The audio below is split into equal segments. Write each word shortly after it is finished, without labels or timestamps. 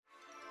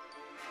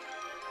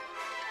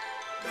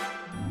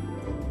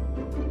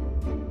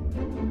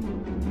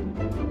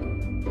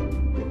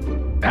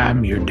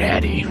I'm your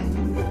daddy.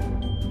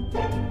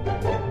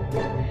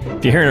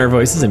 If you're hearing our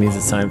voices, it means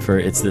it's time for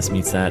It's This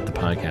Meets That, the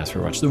podcast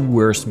where we watch the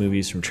worst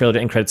movies from trailer to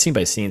end credits, scene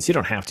by scene. So you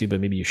don't have to, but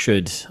maybe you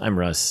should. I'm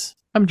Russ.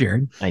 I'm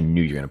Jared. I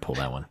knew you were going to pull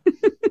that one.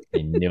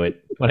 I knew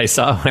it. When I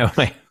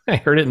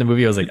heard it in the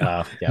movie, I was like,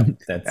 oh, yeah,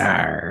 that's...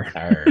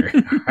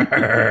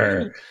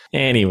 Arr.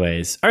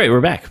 Anyways. All right,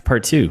 we're back.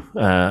 Part 2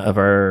 of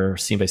our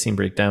scene-by-scene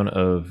breakdown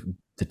of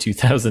the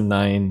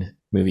 2009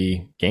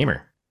 movie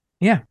Gamer.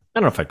 Yeah. I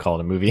don't know if I'd call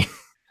it a movie.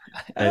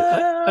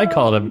 I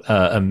call it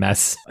a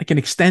mess. Like an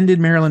extended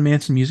Marilyn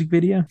Manson music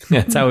video.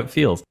 That's how it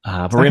feels.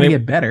 But we're going to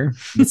get better.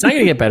 It's not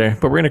going to get better,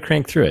 but we're going to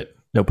crank through it.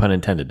 No pun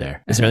intended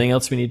there. Is there anything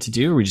else we need to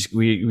do?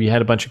 We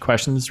had a bunch of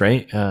questions,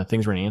 right?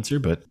 Things we're going to answer,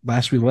 but...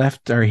 Last we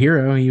left our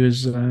hero, he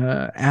was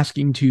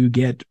asking to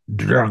get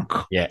drunk.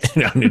 Yeah,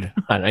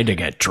 I need to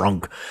get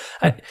drunk.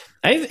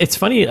 It's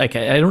funny, like,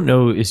 I don't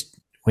know, is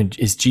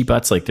G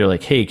Butts like, they're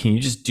like, hey, can you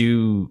just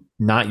do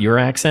not your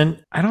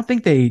accent? I don't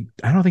think they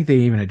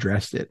even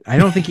addressed it.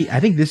 I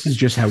think this is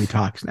just how he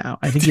talks now.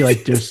 I think he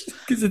like just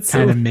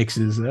kind of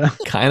mixes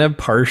kind of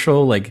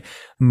partial, like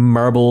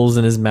marbles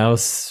in his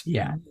mouth.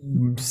 Yeah.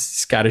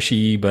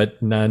 Scottishy,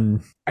 but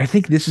none. I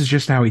think this is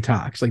just how he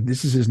talks. Like,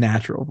 this is his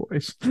natural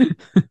voice.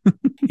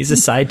 He's a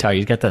side talk.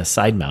 He's got the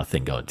side mouth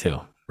thing going too.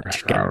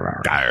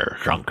 Drunk.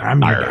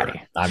 I'm your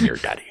daddy. I'm your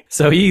daddy.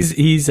 So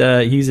he's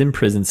in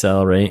prison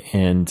cell, right?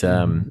 And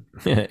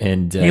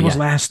Cable's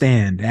Last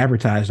Stand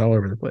advertised all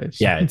over the place.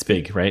 Yeah, it's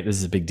big, right? This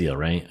is a big deal,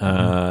 right?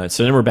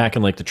 So then we're back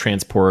in like the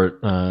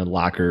transport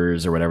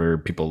lockers or whatever.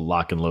 People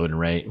lock and loading,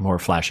 right? More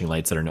flashing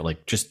lights that are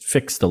like, just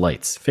fix the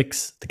lights,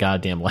 fix the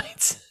goddamn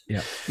lights.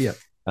 Yeah.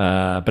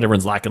 But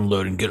everyone's locking and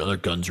loading, get all their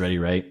guns ready,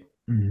 right?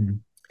 Mm-hmm.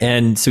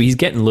 And so he's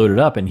getting loaded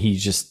up, and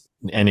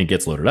and it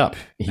gets loaded up.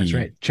 That's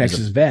right. Checks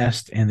his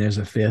vest, and there's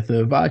a fifth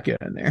of vodka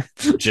in there.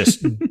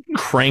 Just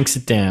cranks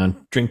it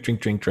down. Drink,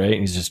 right?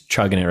 And he's just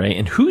chugging it, right?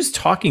 And who's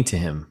talking to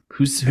him?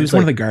 Who's like,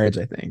 one of the guards,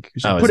 I think.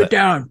 Who's like, put it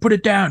down.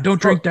 Don't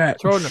drink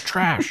that. Throw it in the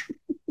trash.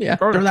 Yeah,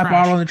 throw that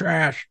bottle in the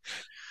trash.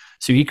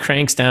 So he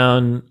cranks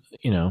down,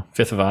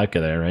 fifth of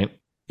vodka there, right?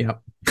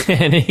 Yep.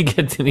 And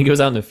he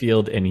goes out in the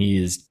field, and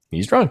he's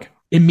drunk.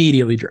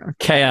 Immediately drunk.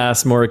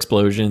 Chaos, more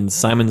explosions.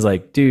 Simon's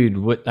like, dude,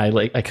 what?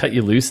 I cut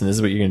you loose, and this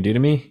is what you're gonna do to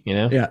me,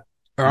 Yeah.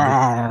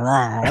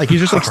 Like,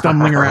 he's just like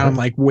stumbling around,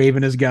 like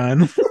waving his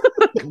gun.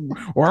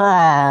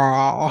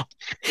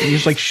 He's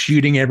just like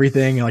shooting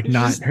everything and like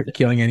not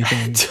killing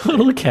anything.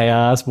 Total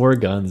chaos, more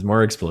guns,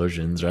 more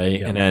explosions, right?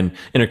 Yep. And then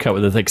intercut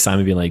with like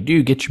Simon being like,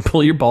 dude,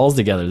 pull your balls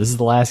together. This is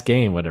the last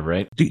game, whatever,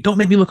 right? Dude, don't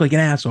make me look like an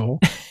asshole.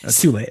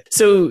 It's too late.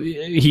 So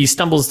he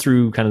stumbles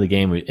through kind of the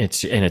game.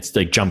 It's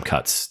like jump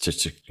cuts.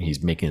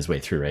 He's making his way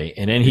through, right?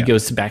 And then he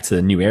goes back to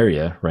the new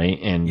area, right?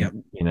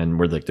 And then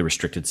where like the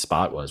restricted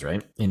spot was,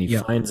 right? And he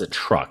finds a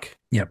truck.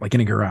 Yeah, like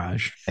in a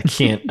garage. I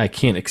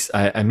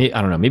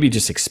don't know. Maybe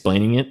just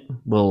explaining it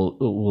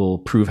will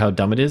prove how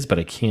dumb it is, but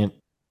I can't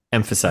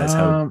emphasize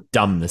how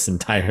dumb this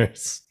entire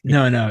is.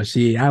 No.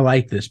 See, I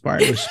like this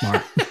part. It was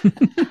smart.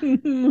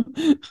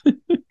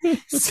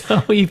 So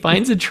he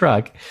finds a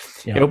truck.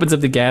 He opens up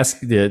the gas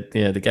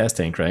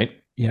tank, right?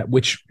 Yeah,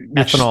 which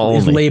ethanol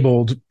is only.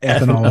 Labeled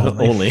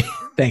ethanol only.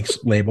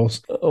 Thanks,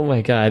 labels. Oh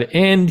my god!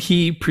 And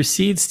he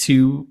proceeds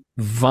to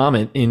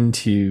vomit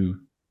into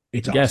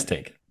the gas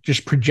tank.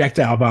 Just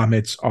projectile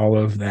vomits all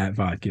of that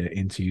vodka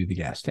into the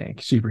gas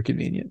tank. Super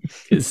convenient.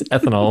 It's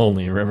ethanol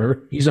only,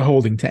 remember? He's a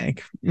holding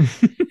tank.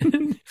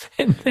 And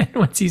then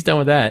once he's done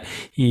with that,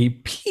 he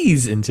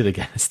pees into the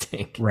gas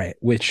tank. Right,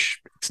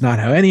 which it's not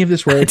how any of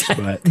this works,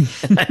 but...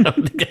 I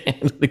don't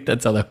think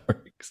that's how that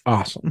works.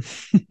 Awesome.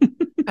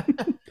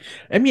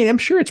 I mean, I'm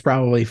sure it's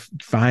probably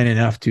fine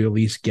enough to at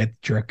least get the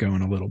truck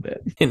going a little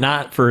bit. And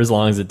not for as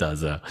long as it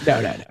does, though.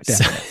 No.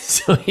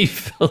 So he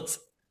fills...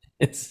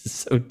 It's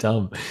so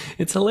dumb.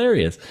 It's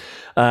hilarious.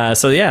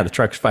 The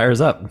truck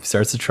fires up,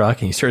 starts the truck,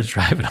 and he starts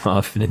driving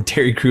off. And then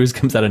Terry Crews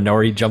comes out of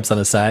nowhere. He jumps on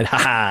the side. Ha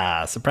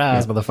ha!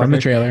 Surprise, motherfucker. From the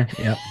trailer.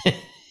 Yep.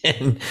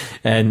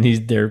 and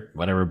he's there,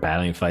 whatever,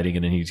 battling, fighting,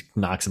 and then he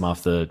knocks him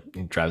off he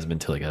drives him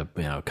into like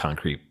a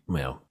concrete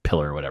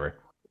pillar or whatever.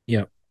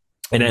 Yep.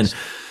 And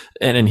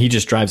then he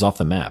just drives off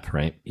the map,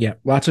 right? Yeah.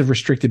 Lots of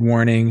restricted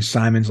warnings.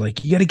 Simon's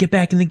like, you got to get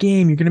back in the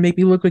game. You're going to make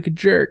me look like a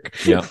jerk.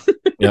 Yep.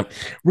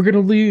 We're going to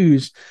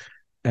lose.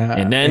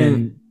 And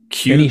then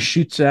he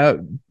shoots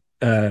out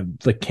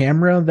the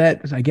camera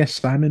that I guess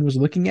Simon was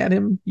looking at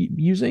him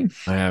using.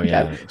 Oh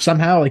yeah.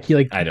 Somehow, like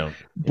he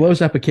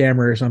blows up a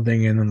camera or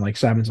something, and then like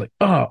Simon's like,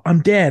 "Oh,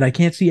 I'm dead. I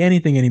can't see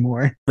anything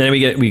anymore." Then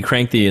we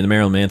crank the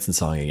Marilyn Manson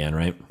song again,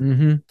 right?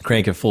 Mm-hmm.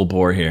 Crank it full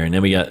bore here, and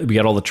then we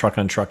got all the truck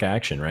on truck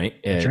action, right?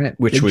 That's right.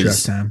 Which Big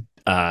was truck time.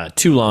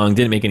 Too long,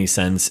 didn't make any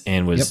sense,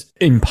 and was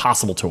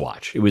impossible to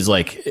watch. It was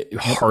like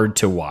hard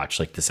to watch,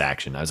 like this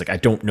action. I was like, I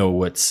don't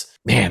know this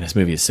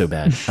movie is so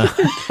bad.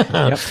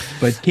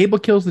 But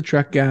Kable kills the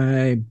truck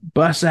guy,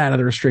 busts out of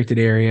the restricted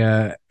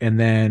area, and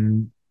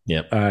then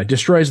Yep.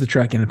 Destroys the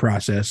truck in the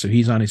process, so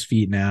he's on his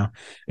feet now.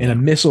 And a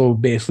missile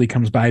basically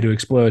comes by to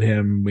explode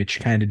him, which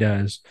kind of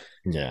does.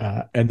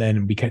 Yeah. And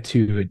then we cut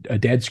to a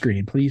dead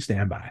screen. Please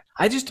stand by.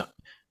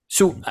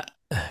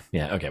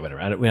 Okay,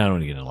 whatever. We don't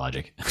want to get into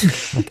logic.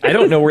 Like, I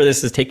don't know where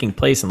this is taking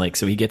place, and like,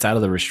 so he gets out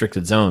of the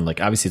restricted zone.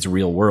 Like, obviously, it's a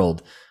real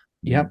world.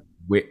 Yep.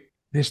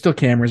 There's still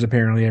cameras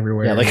apparently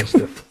everywhere. Yeah, like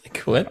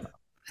what?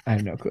 I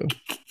have no clue.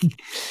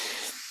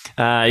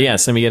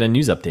 So we get a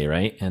news update,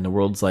 right? And the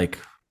world's like,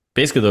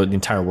 basically the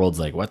entire world's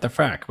like, what the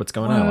frack? What's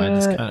going on?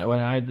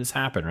 Why did this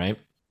happen, right?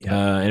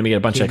 Yeah. And we get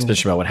a bunch of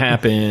exposition about what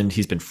happened.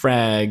 He's been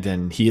fragged,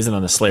 and he isn't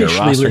on the Slayer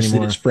roster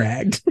anymore. Is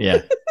fragged.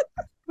 Yeah.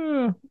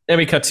 And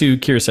we cut to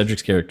Kyra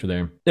Sedgwick's character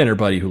there, and her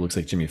buddy who looks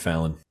like Jimmy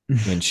Fallon,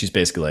 and she's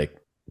basically like,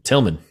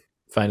 Tillman,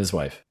 find his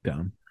wife.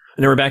 Dumb.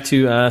 And then we're back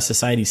to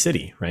Society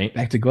City, right?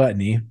 Back to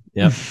gluttony.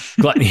 Yep.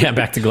 Gluttony. Yeah,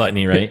 back to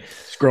gluttony, right?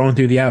 Scrolling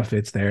through the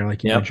outfits there,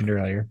 like you mentioned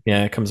earlier.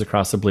 Yeah, it comes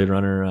across the Blade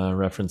Runner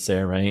reference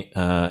there, right?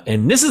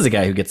 And this is the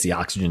guy who gets the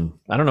oxygen.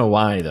 I don't know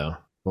why, though.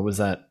 What was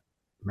that?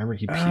 Remember,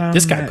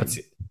 this guy puts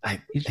it.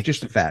 He's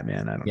just a fat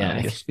man. I don't know.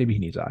 I guess maybe he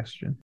needs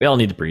oxygen. We all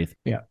need to breathe.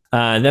 Yeah.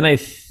 And then I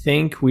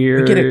think we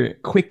get a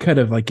quick cut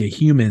of like a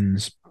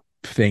Humans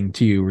thing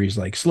too, where he's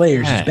like,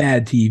 Slayers is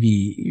bad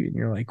TV. And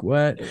you're like,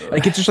 what?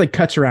 Like, it just like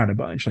cuts around a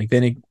bunch. Like,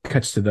 then it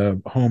cuts to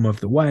the home of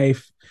the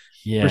wife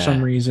for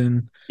some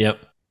reason. Yep.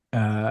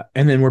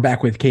 And then we're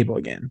back with Kable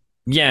again.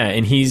 Yeah,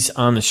 and he's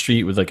on the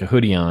street with like a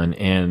hoodie on,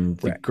 and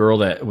the girl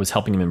that was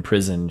helping him in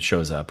prison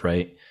shows up,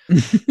 right?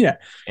 Yeah.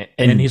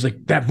 And he's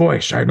like, that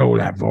voice, I know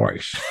that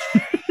voice.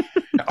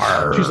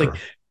 She's like,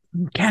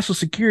 Castle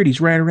Security's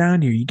right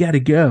around here. You got to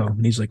go.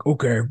 And he's like,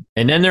 okay.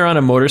 And then they're on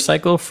a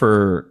motorcycle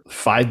for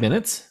 5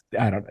 minutes.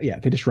 I don't know. Yeah,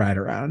 they just ride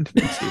around.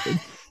 That's stupid.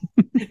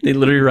 They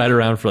literally ride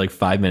around for like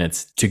 5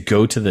 minutes to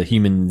go to the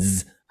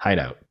Humans'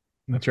 hideout.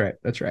 That's right.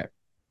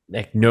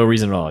 Like, no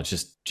reason at all. It's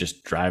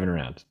just driving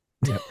around.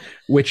 Yeah.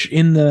 Which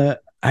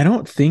I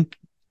don't think,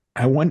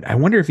 I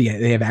wonder if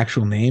they have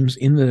actual names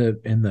in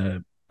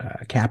the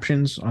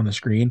captions on the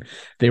screen.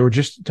 They were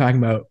just talking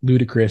about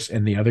Ludacris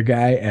and the other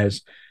guy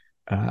as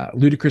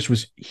Ludacris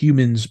was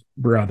Human's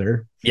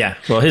brother. Yeah.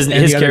 Well, his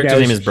character's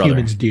name is Brother.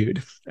 Human's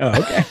dude. Oh,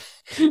 okay.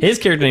 His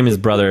character name is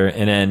Brother,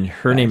 and then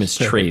her name is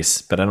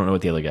Trace, but I don't know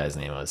what the other guy's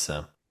name was.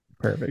 So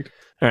perfect.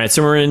 All right,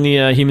 so we're in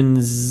the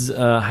Humans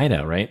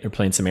hideout, right? They're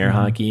playing some air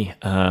hockey,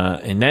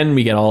 and then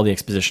we get all the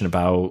exposition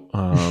about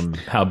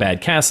how bad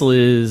Castle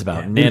is,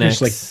 about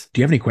Nanics. Like, do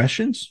you have any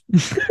questions?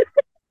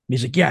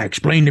 He's like, yeah,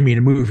 explain to me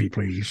the movie,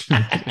 please.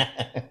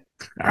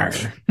 Arr.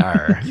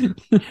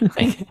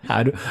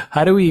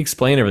 How do we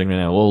explain everything right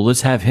now? Well,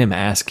 let's have him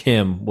ask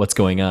him what's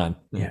going on.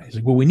 Yeah, he's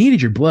like, well, we needed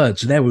your blood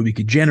so that way we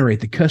could generate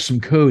the custom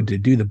code to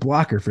do the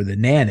blocker for the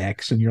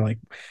Nanics. And you're like,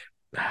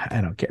 I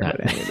don't care about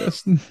any of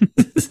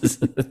this.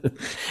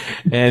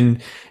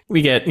 And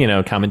we get,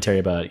 commentary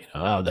about,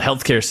 the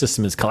healthcare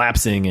system is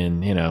collapsing,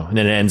 and then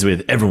it ends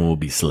with everyone will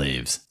be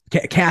slaves.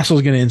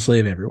 Castle's going to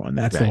enslave everyone.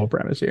 That's the whole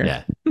premise here.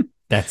 Yeah.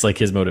 That's like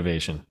his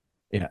motivation.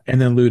 Yeah.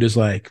 And then Lude is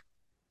like,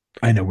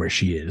 I know where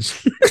she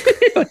is.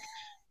 Like,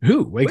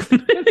 who? Like,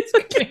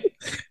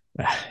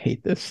 I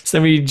hate this. So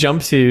then we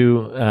jump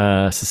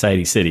to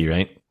Society City,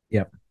 right?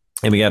 Yep.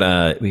 And we got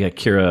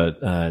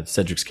Kyra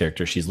Sedgwick's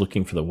character. She's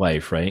looking for the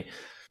wife, right?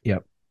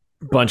 Yep.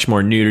 Bunch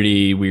more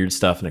nudity, weird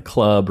stuff in a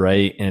club,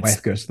 right? And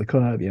wife goes to the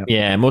club. Yeah.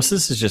 Yeah. Most of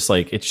this is just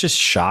like, it's just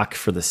shock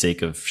for the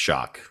sake of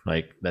shock,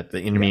 like that.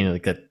 You know what I mean?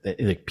 Like that,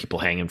 like people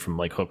hanging from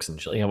like hooks and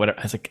shit. Whatever.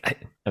 I was like,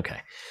 okay.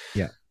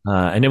 Yeah.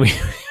 And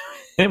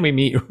then we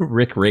meet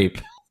Rick Rape.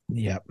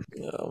 Yep.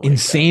 Oh,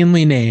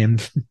 insanely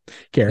named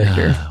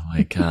character. Oh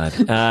my God.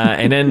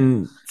 And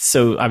then,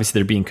 so obviously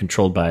they're being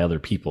controlled by other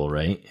people,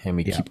 right? And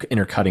we keep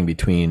intercutting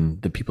between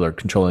the people that are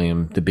controlling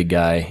him, the big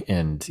guy,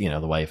 and,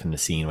 the wife and the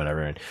scene,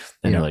 whatever. And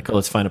they're like, oh,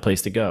 let's find a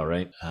place to go,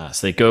 right?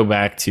 So they go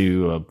back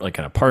to like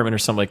an apartment or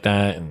something like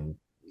that. And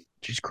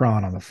she's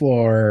crawling on the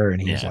floor, and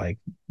he's like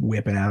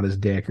whipping out his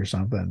dick or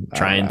something. He's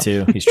trying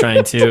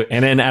to.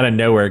 And then out of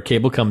nowhere,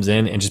 Kable comes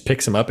in and just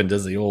picks him up and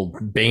does the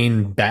old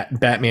Bane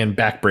Batman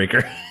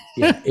backbreaker.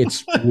 Yeah,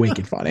 it's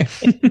wicked funny.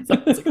 It's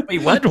like,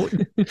 wait, what?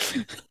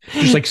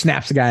 Just like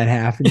snaps the guy in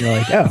half, and you're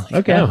like, oh,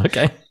 okay. Oh,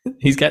 okay.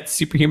 He's got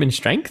superhuman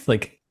strength.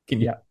 Like,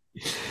 can you? Yeah,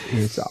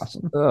 it's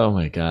awesome. Oh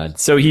my God.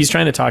 So he's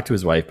trying to talk to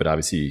his wife, but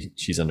obviously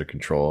she's under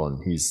control,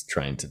 and he's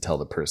trying to tell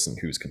the person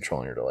who's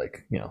controlling her to,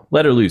 like,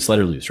 let her loose,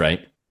 right?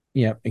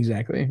 Yeah,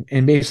 exactly.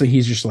 And basically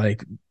he's just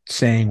like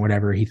saying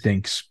whatever he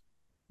thinks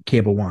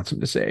Kable wants him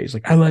to say. He's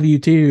like, I love you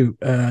too.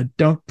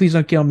 Please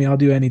don't kill me. I'll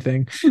do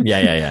anything.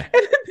 Yeah.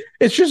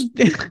 It's just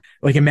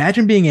like,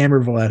 imagine being Amber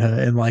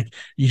Valletta and like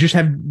you just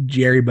have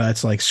Jerry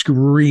Butts like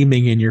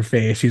screaming in your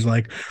face. He's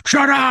like,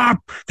 shut up,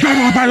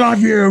 I love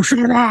you,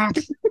 shut up.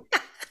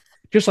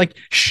 Just like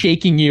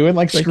shaking you and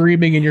like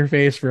screaming in your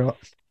face for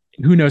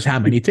who knows how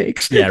many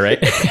takes. Yeah,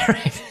 right.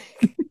 Right.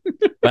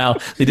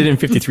 Well, they did it in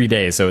 53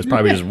 days, so it's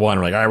probably just one.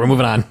 We're like, all right, we're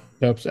moving on.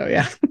 Hope so,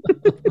 yeah.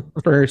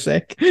 For her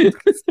sake.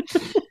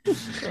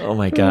 Oh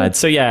my God.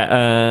 So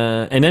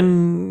yeah, and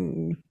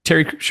then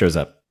Terry Crews shows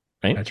up.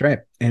 Right? That's right.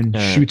 And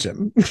shoots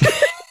him.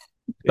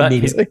 But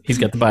immediately. he's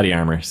got the body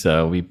armor,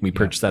 so we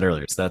purchased that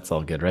earlier, so that's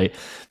all good, right?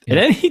 And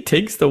then he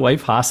takes the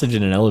wife hostage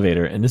in an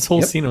elevator, and this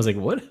whole scene, I was like,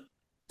 what?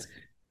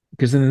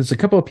 Because then there's a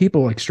couple of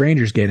people, like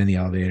strangers, get in the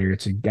elevator.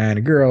 It's a guy and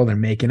a girl. They're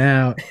making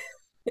out.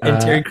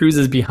 And Terry Crews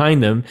is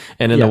behind them,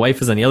 and then the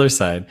wife is on the other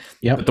side.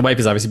 Yep. But the wife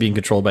is obviously being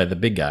controlled by the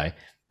big guy.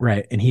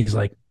 Right. And he's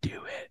like,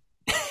 do it.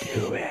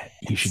 Do it.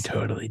 You should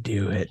totally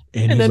do it.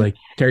 And he's like,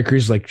 Terry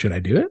Crews is like, should I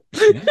do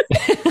it?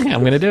 I'm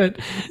going to do it.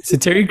 So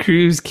Terry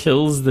Crews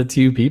kills the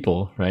two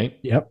people, right?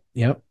 Yep.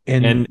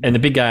 And the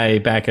big guy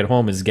back at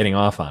home is getting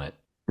off on it.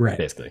 Right.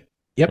 Basically.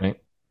 Yep. Right?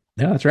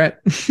 No, that's right.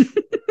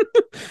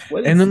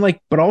 And then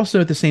but also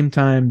at the same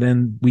time,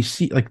 then we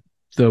see like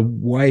the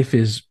wife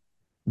is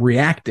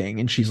reacting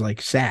and she's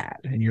like sad.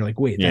 And you're like,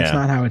 wait, that's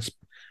not how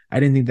I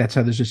didn't think that's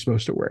how this is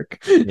supposed to work.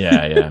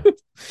 Yeah.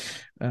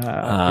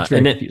 It's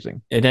very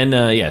confusing. And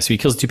then, so he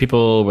kills two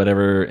people,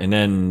 whatever. And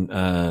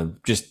then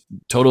just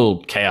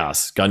total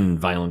chaos, gun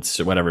violence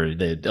or whatever.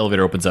 The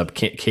elevator opens up.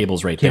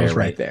 Cable's right there.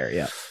 Right there.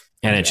 Yeah.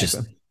 And it's just,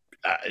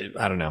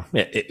 I don't know.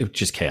 It's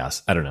just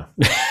chaos. I don't know.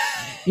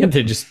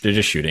 They're just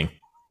shooting.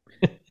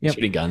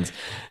 Shooting guns.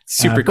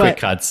 Super quick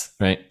cuts,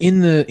 right?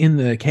 In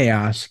the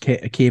chaos,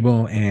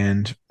 Kable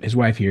and his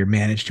wife here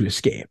manage to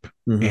escape.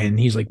 Mm-hmm. And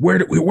he's like, where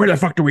the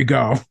fuck do we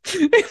go?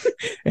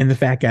 And the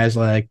fat guy's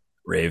like,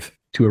 rave.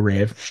 To a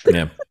rave.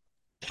 Yeah.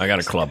 I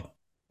got a club.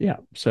 Yeah.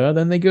 So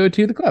then they go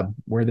to the club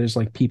where there's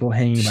like people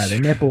hanging by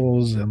their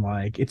nipples and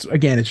like it's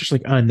just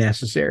like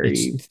unnecessary.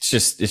 It's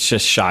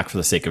just shock for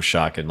the sake of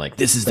shock and like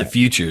this is the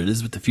future. This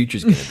is what the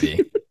future's gonna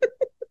be.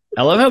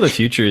 I love how the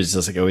future is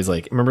just like always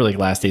like remember like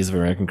Last Days of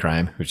American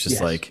Crime, which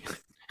is like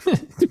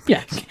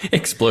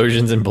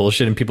explosions and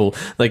bullshit and people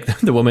like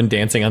the woman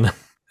dancing on the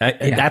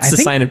that's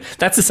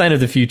the sign of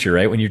the future,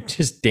 right? When you're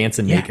just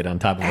dancing naked on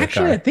top of a car.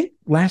 Actually, I think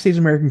Last Days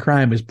of American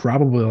Crime is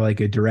probably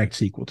like a direct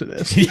sequel to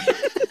this.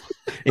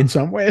 In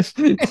some ways.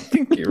 I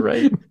think you're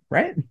right.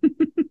 Right?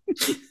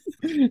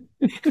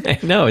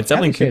 No, it's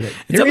definitely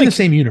they're in the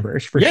same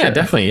universe for sure. Yeah,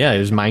 definitely. Yeah,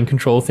 there's mind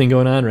control thing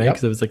going on, right?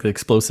 Because it was like the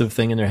explosive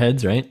thing in their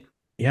heads, right?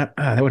 Yeah,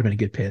 that would have been a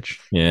good pitch.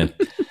 Yeah.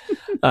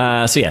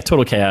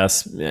 Total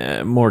chaos,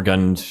 more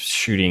gun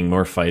shooting,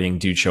 more fighting.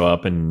 Dudes show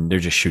up and they're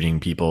just shooting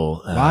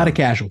people. A lot of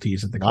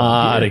casualties at the club.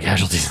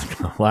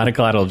 A lot of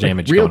collateral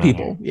damage. Real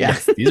people. Yeah.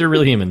 Yes, these are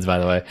real humans, by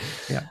the way.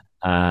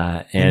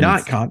 Yeah. And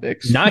not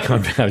convicts. Not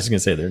convicts. I was going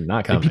to say they're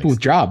not convicts. People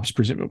with jobs,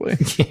 presumably.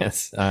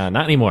 Yes.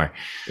 Not anymore.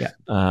 Yeah.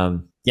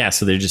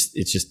 So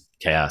it's just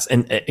chaos.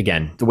 And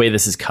again, the way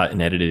this is cut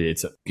and edited,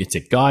 it's a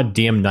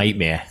goddamn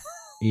nightmare.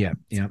 Yeah,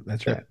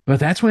 that's right. But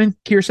that's when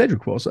Kyra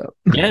Sedgwick pulls up.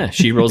 Yeah,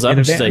 she rolls up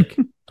and she's like,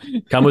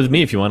 come with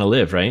me if you want to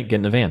live, right? Get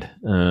in the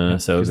van.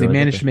 So they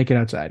managed to make it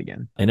outside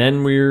again. And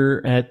then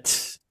we're at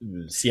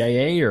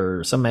CIA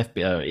or some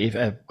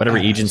FBI, whatever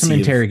agency. Some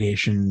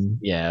interrogation.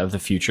 Of the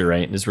future,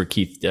 right? And this is where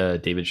Keith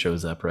David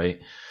shows up, right?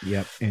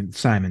 Yep, and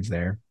Simon's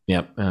there.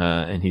 Yep,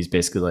 and he's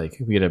basically like,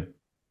 we get a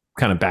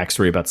kind of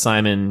backstory about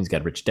Simon. He's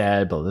got a rich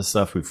dad, blah, this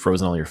stuff. We've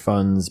frozen all your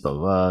funds, blah,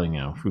 blah,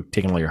 blah. We've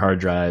taken all your hard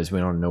drives. We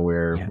don't know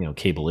where,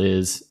 Kable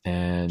is.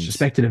 And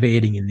suspected of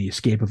aiding in the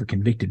escape of a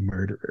convicted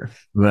murderer.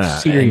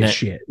 Serious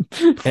shit.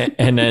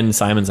 And then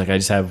Simon's like, I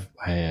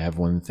have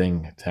one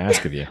thing to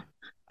ask of you.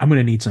 I'm going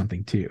to need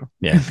something too.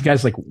 Yeah. The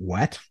guy's like,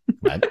 what?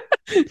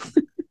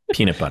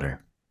 Peanut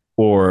butter.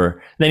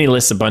 Or then he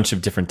lists a bunch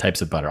of different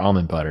types of butter,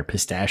 almond butter,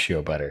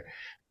 pistachio butter.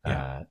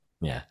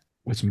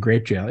 With some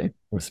grape jelly.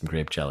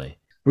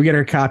 We get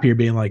our cop here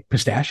being like,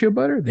 pistachio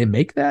butter? They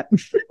make that?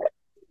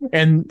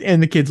 and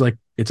the kid's like,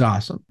 it's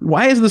awesome.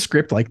 Why is the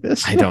script like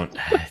this? I don't.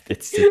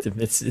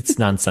 It's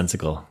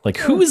nonsensical. Like,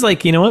 who is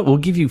like, you know what? We'll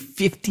give you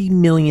 $50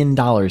 million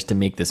to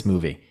make this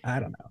movie. I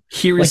don't know.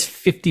 Here is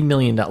 $50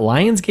 million.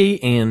 Lionsgate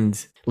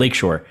and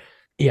Lakeshore.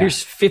 Yeah.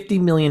 Here's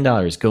 $50 million.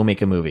 Go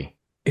make a movie.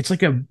 It's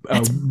like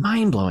it's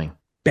mind blowing.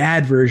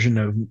 Bad version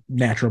of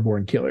Natural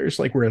Born Killers,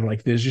 like where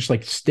like there's just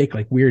like stick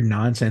like weird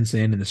nonsense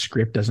in and the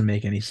script doesn't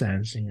make any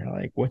sense and you're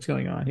like, what's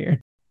going on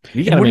here?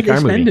 We gotta make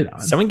our movie.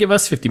 Someone give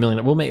us $50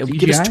 million. We'll make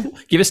give us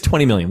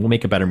 $20 million. We'll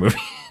make a better movie.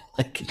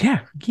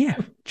 yeah,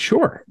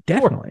 sure,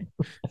 definitely.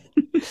 All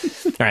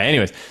right.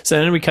 Anyways, so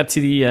then we cut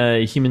to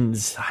the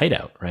humans'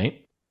 hideout,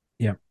 right?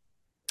 Yep.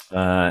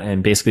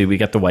 And basically, we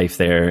got the wife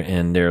there,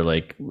 and they're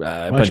like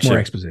a bunch more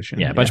exposition.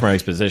 Yeah, a bunch more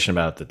exposition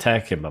about the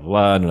tech and blah blah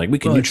blah. And like, we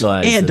can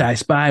neutralize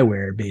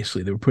anti-spyware.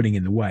 Basically, they were putting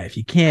in the wife.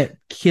 You can't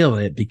kill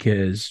it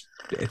because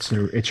it's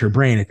her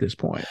brain at this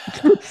point.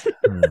 Oh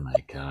my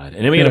god!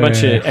 And then we got a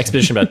bunch of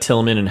exposition about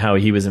Tillman and how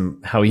he's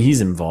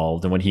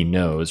involved and what he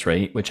knows,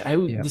 right? Which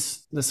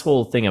this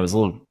whole thing, I was a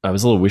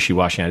little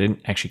wishy-washy. I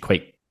didn't actually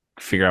quite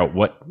figure out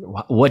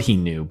what he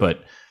knew,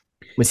 but.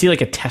 Was he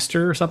like a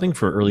tester or something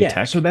for early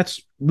tech? So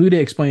that's Luda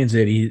explains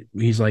it.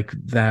 He's like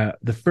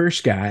the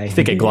first guy. I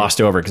think I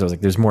glossed over because I was like,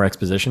 "There's more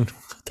exposition."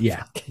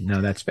 Yeah,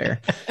 no, that's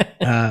fair.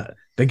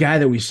 The guy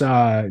that we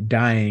saw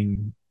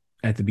dying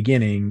at the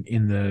beginning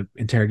in the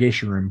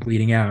interrogation room,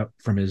 bleeding out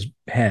from his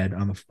head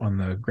on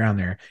the ground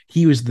there.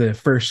 He was the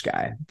first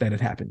guy that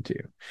it happened to.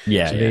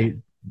 Yeah. So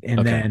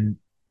then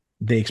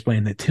they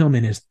explained that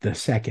Tillman is the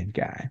second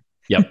guy.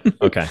 Yep.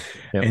 Okay.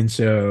 Yep. And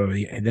so,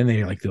 and then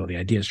they're like, the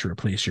idea is to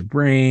replace your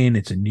brain.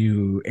 It's a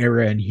new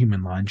era in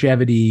human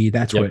longevity.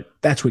 That's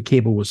what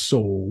Cable was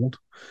sold.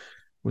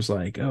 Was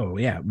like, oh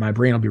yeah, my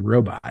brain will be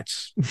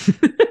robots.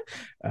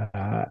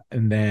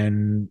 And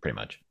then pretty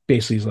much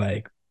basically he's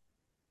like,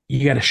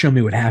 you got to show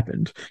me what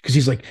happened, because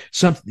he's like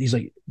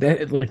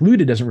that, like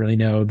Luda doesn't really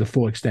know the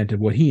full extent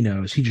of what he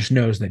knows. He just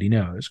knows that he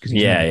knows because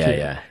he's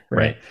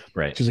right.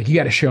 So he's like, you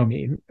got to show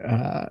me.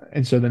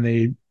 And so then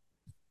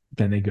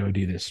they go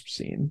do this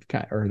scene,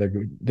 or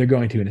they're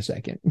going to in a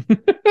second.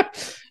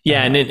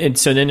 Yeah, and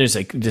so then there's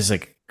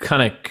like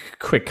kind of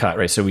quick cut,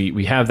 right? So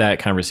we have that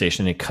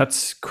conversation. It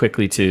cuts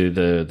quickly to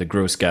the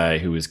gross guy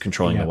who is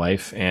controlling the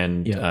wife,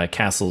 and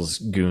Castle's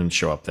goons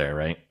show up there,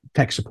 right?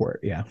 Tech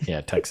support, yeah,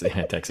 tech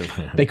support.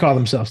 They call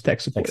themselves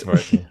tech support.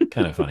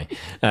 Kind of funny.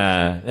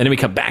 And then we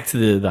come back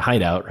to the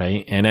hideout,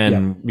 right? And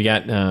then we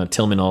got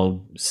Tillman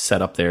all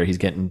set up there.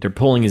 They're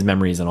pulling his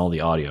memories and all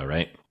the audio,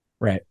 right?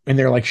 Right, and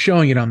they're like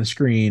showing it on the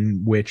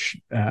screen, which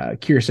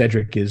Kyra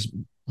Sedgwick is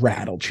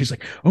rattled. She's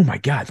like, oh my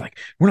god, like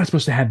we're not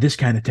supposed to have this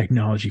kind of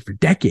technology for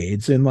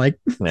decades. And like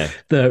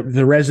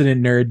the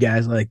resident nerd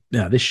guy's like,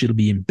 no, this shit'll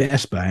be in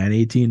Best Buy in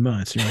 18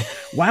 months. And you're like,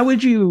 why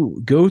would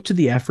you go to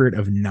the effort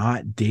of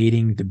not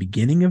dating the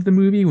beginning of the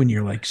movie when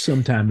you're like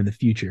sometime in the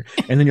future?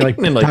 And then you're like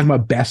talking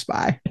about Best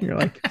Buy. And you're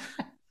like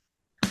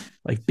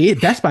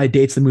Best Buy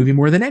dates the movie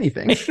more than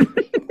anything.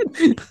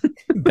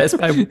 Best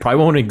Buy probably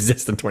won't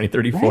exist in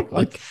 2034. Right?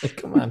 Like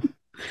come on.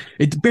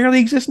 It barely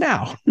exists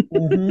now.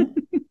 Mm-hmm.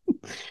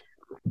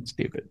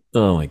 Stupid.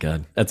 Oh my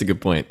god, that's a good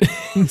point.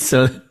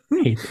 So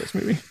I hate this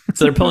movie.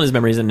 So they're pulling his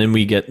memories, and then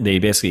they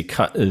basically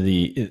cut to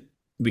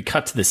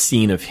the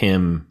scene of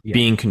him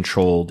being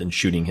controlled and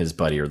shooting his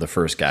buddy, or the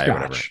first guy, or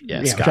whatever.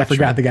 Yeah, Scotch, I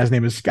forgot the guy's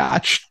name is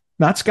Scotch,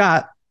 not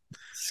Scott.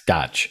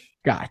 Scotch.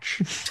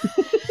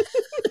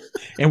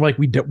 And like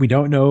we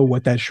don't know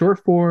what that's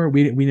short for.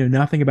 We know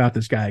nothing about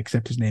this guy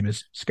except his name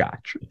is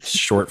Scotch. It's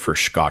short for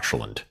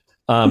Scotchland.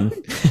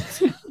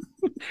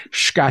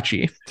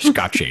 Scotchy.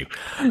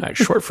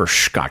 Short for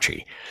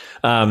Scotchy.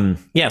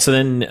 So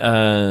then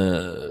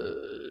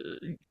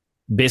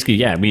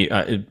basically, we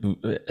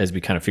as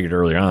we kind of figured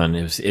earlier on,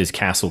 is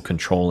Castle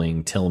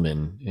controlling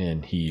Tillman,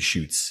 and he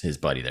shoots his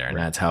buddy there, and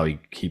that's how he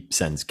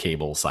sends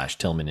Cable /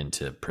 Tillman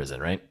into prison,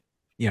 right?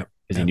 Yep.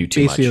 Because he knew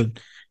too much.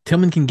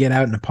 Tillman can get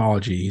out an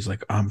apology. He's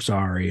like, I'm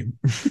sorry.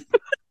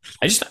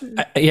 And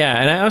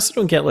I also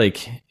don't get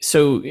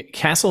so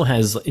Castle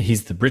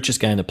he's the richest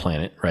guy on the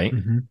planet, right?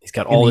 Mm-hmm. He's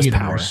got all this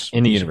power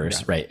in the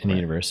universe, right? In the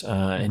universe.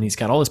 And he's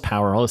got all this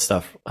power, all this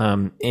stuff.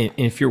 And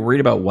if you're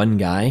worried about one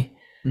guy,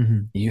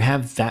 you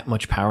have that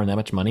much power and that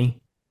much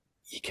money,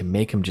 you can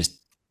make him just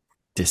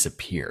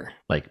disappear,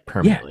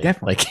 permanently. Yeah,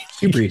 definitely.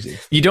 Super easy.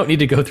 You don't need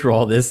to go through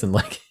all this and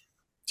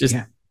just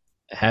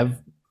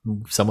have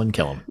someone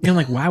kill him. And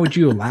why would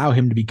you allow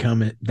him to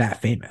become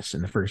that famous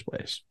in the first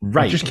place?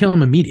 Right. Just kill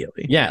him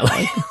immediately. Yeah.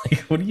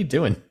 What are you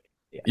doing?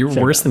 You're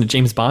worse than a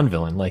James Bond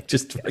villain.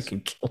 Just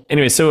fucking kill.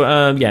 Anyway, so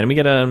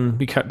and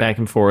we cut back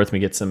and forth. We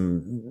get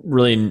some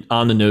really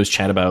on the nose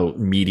chat about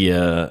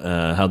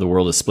media, how the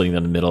world is splitting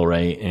down the middle,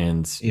 right?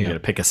 And you got to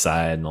pick a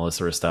side and all this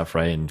sort of stuff,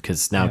 right? And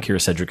because now Kyra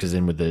Sedgwick is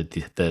in with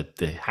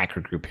the hacker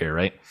group here,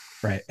 right?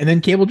 Right. And then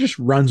Cable just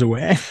runs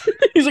away.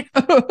 He's like,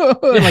 oh,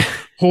 and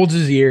holds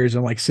his ears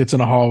and sits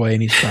in a hallway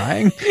and he's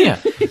crying. Yeah.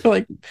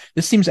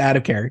 This seems out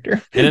of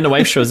character. And then the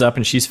wife shows up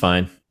and she's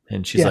fine.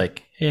 And she's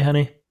like, hey,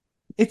 honey.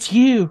 It's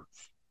you.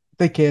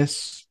 They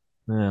kiss.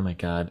 Oh my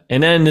God.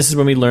 And then this is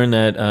when we learn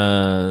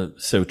that,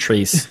 so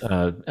Trace,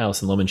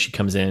 Alison Lohman, she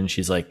comes in,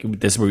 she's like,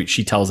 this is where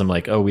she tells him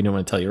oh, we didn't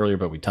want to tell you earlier,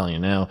 but we're telling you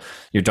now,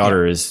 your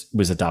daughter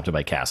was adopted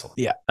by Castle.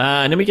 Yeah.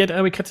 And then we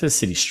cut to the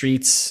city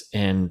streets,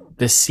 and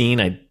this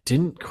scene, I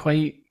didn't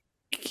quite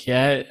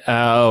get.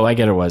 Oh, I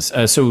get it was.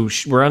 So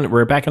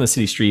we're back on the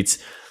city streets.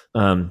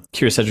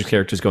 Kyra Sedgwick's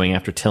character is going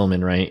after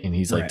Tillman, right? And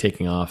he's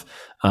taking off.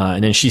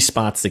 And then she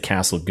spots the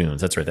Castle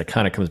goons. That's right. That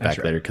kind of comes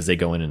back later because they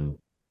go in and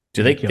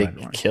they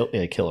kill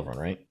everyone,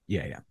 right?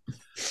 Yeah.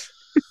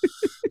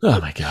 Oh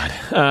my God.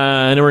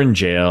 And we're in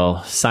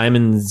jail.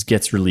 Simons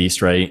gets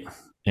released, right?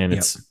 And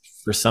it's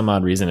for some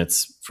odd reason,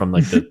 it's from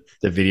the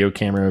video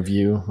camera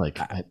view.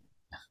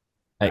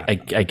 I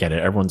get it.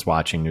 Everyone's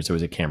watching. There's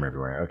always a camera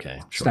everywhere. Okay.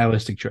 Sure.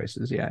 Stylistic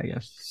choices. Yeah, I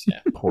guess.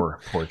 Yeah.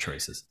 Poor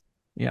choices.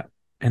 Yeah.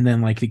 And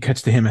then it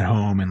cuts to him at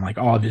home, and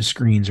all of his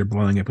screens are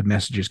blowing up with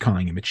messages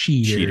calling him a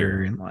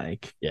cheater. And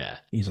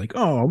he's like,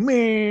 oh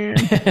man.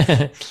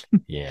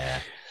 Yeah.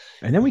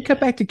 And then we cut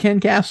back to Ken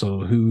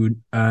Castle, who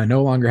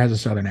no longer has a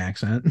Southern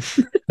accent.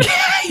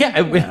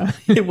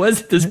 It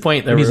was at this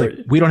point that he's like,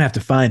 we don't have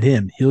to find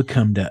him. He'll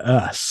come to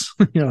us.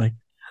 You're like,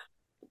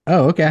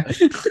 oh, okay.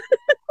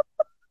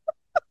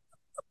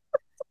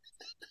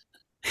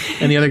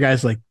 And the other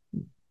guy's like,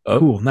 oh,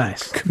 cool,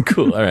 nice.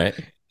 Cool. All right.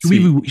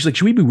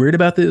 Should we be weird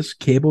about this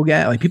Cable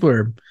guy? People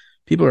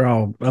are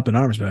all up in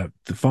arms about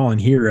the fallen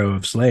hero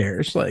of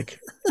Slayers.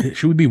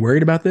 Should we be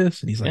worried about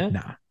this? And he's like,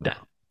 nah,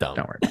 don't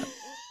worry about it.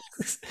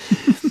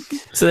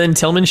 So then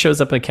Tillman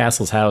shows up at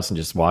Castle's house and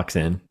just walks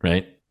in,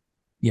 right?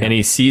 Yeah. And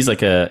he sees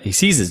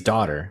his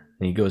daughter,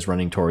 and he goes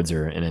running towards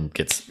her, and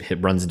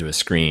then runs into a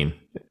screen.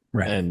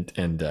 Right.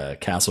 And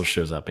Castle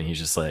shows up, and he's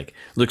just like,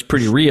 looks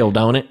pretty real,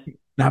 don't it?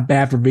 Not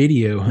bad for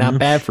video. Huh? Not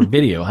bad for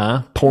video,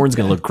 huh? Porn's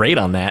gonna look great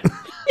on that.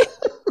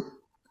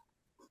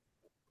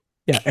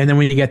 Yeah, and then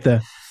when you get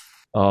the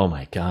oh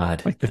my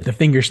god, like the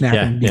finger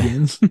snapping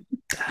begins.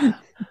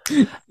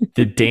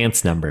 The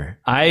dance number.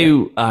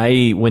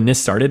 I when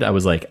this started, I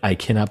was like, I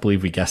cannot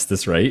believe we guessed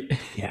this right.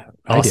 Yeah.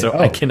 Also,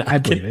 I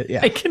believe it.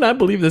 Yeah. I cannot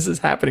believe this is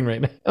happening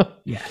right now.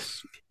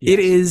 Yes. It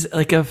is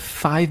like a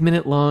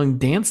 5-minute long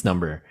dance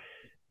number.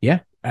 Yeah.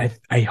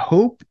 I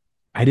hope.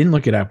 I didn't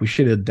look it up. We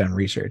should have done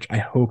research. I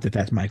hope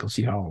that's Michael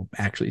C. Hall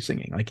actually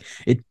singing. Like,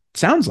 it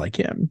sounds like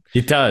him.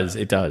 It does.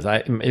 It does.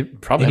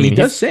 He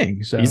does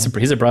sing. So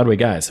he's a Broadway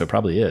guy, so it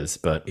probably is.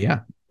 But yeah.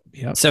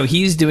 Yep. So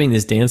he's doing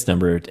this dance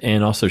number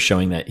and also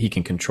showing that he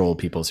can control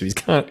people. So he's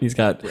got his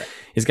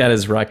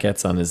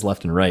Rockettes on his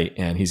left and right,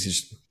 and he's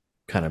just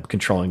kind of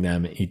controlling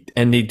them.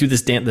 And they do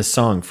this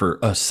song for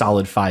a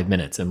solid 5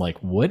 minutes. And like,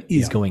 what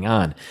is going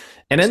on?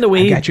 And then the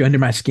way I got you under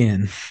my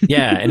skin.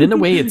 Yeah, and then the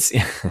way it's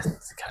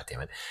God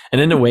damn it.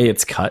 And then the way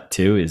it's cut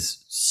too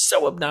is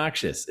so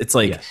obnoxious. It's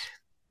like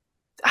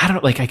I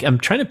don't like I'm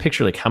trying to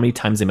picture like how many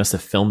times they must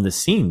have filmed this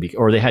scene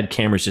or they had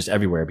cameras just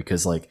everywhere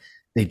because like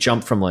they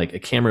jumped from like a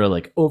camera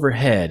like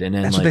overhead and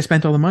then that's what they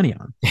spent all the money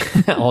on.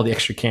 All the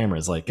extra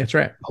cameras. Like that's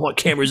right. I want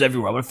cameras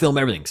everywhere. I want to film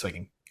everything so I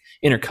can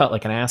intercut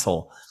like an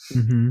asshole.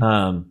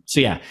 Mm-hmm. So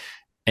yeah.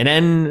 And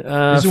then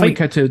this is when we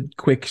cut to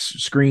quick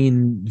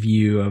screen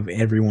view of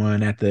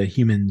everyone at the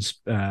humans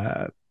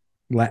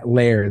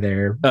lair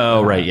there.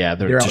 Oh right, yeah,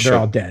 they're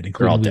all dead,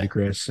 including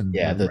Ludacris and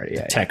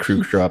the tech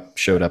crew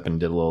showed up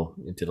and did a little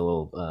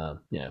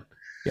yeah,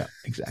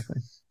 exactly.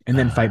 And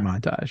then fight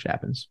montage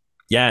happens.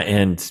 Yeah,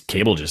 and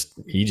Kable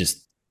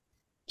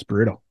it's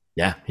brutal.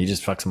 Yeah, he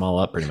just fucks them all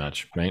up pretty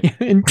much, right?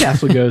 And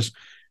Castle goes,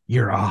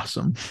 "You're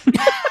awesome."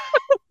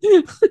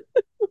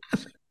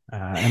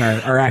 And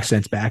our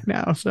accent's back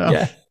now. So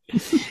yeah.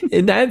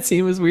 And that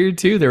scene was weird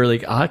too. They were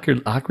like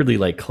awkwardly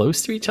like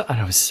close to each other. And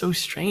it was so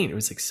strange. It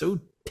was like so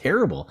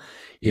terrible.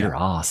 You're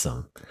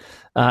awesome.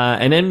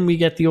 And then we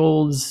get the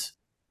old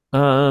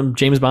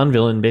James Bond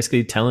villain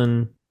basically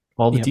telling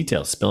all the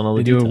details, spilling all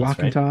the details. They do a walk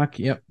and talk.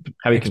 Yep.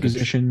 How he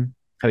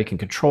can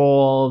control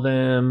all of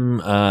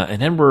them.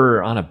 And then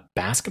we're on a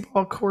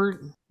basketball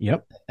court.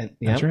 Yep.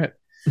 That's right.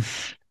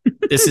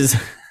 This is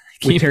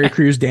with Terry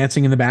Crews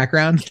dancing in the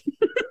background.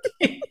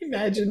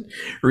 Imagine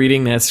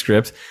reading that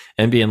script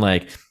and being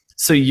like,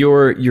 so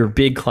your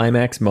big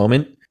climax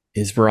moment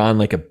is we're on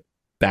like a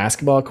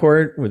basketball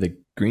court with a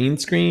green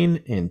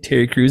screen and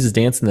Terry Crews is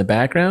dancing in the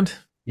background.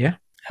 Yeah.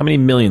 How many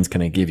millions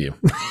can I give you?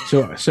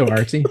 So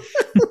artsy.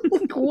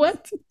 Like,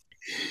 what?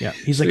 Yeah.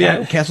 He's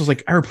like, Castle's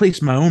like, I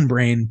replaced my own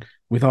brain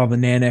with all the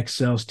NANX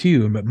cells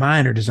too, but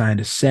mine are designed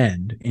to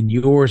send and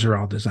yours are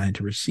all designed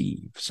to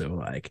receive. So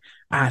like,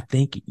 I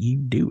think you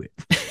do it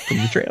from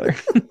the trailer.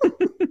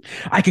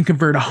 I can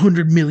convert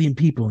 100 million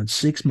people in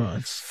 6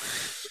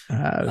 months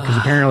because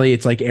apparently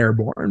it's like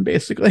airborne,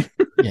 basically.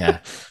 Yeah.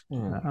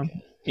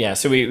 Yeah.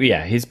 So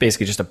he's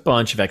basically just a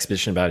bunch of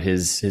exposition about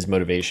his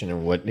motivation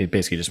and what he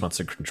basically just wants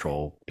to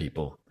control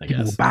people.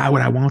 People will buy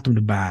what I want them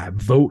to buy,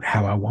 vote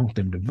how I want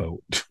them to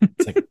vote.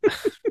 It's like,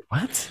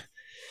 what?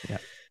 Yeah.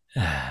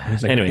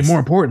 Like, anyways, and more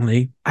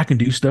importantly, I can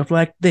do stuff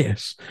like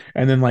this.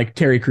 And then like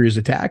Terry Crews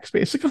attacks,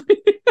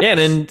 basically. Yeah. And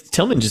then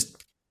Tillman just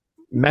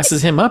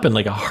messes him up in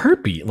like a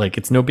heartbeat. Like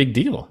it's no big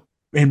deal.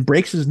 And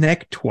breaks his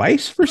neck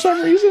twice for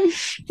some reason.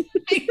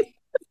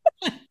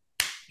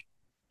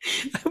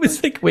 I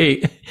was like,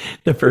 wait,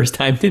 the first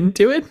time didn't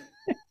do it?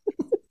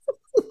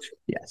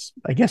 Yes,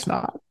 I guess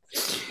not.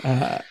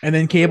 And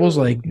then Cable's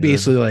like,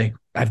 basically like,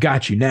 I've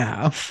got you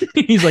now.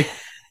 He's like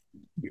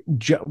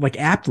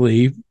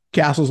aptly,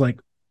 Castle's like,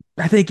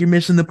 I think you're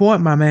missing the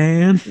point, my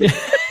man.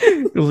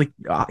 It was like,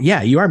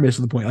 yeah, you are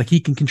missing the point. Like he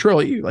can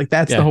control you. Like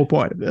that's the whole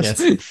point of this.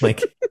 Yes.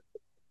 Like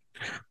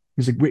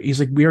he's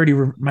like,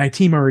 my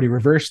team already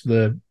reversed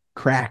the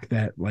crack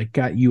that like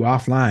got you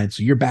offline,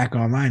 so you're back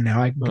online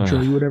now. I can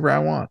control you whatever I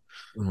want.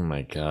 Oh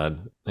my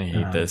god, I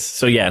hate this.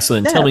 So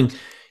then Tillman,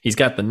 he's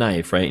got the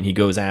knife, right, and he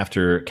goes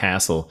after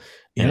Castle.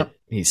 And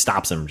he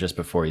stops him just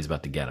before he's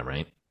about to get him,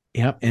 right?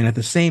 Yep. And at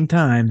the same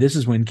time, this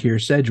is when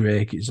Kyra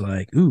Sedgwick is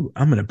like, "Ooh,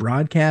 I'm going to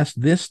broadcast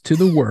this to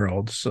the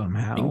world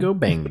somehow." Bingo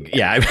bang.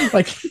 Yeah,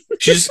 like she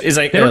just is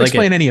like, they don't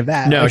explain any of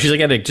that. No, she's like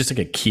at a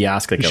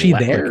kiosk, like is she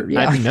there?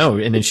 Like, I know.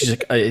 And then she's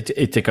like,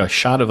 it took a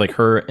shot of like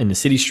her in the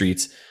city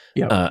streets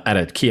at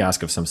a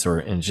kiosk of some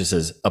sort, and it just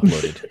says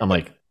uploaded. I'm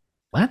like,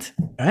 what?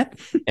 What?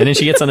 And then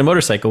she gets on a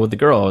motorcycle with the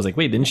girl. I was like,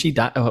 wait, didn't she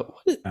die? Oh,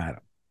 what? I don't.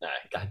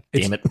 God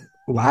damn it!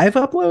 Live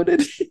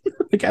uploaded.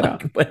 Like, I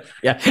don't. But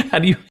yeah, how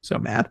do you? So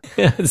mad.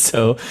 Yeah.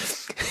 So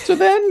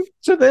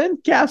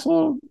then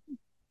Castle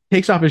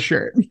takes off his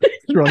shirt.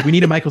 We're like, we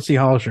need a Michael C.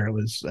 Hall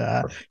shirtless,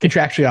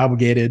 contractually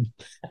obligated,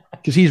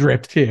 because he's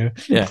ripped too.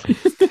 Yeah.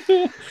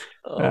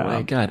 Oh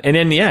my god! And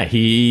then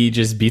he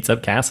just beats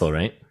up Castle,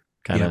 right?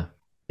 Kind of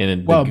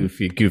in the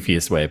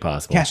goofiest way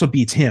possible. Castle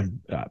beats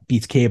him,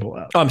 beats Kable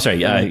up. Oh, I'm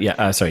sorry.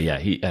 Sorry.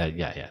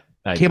 Yeah.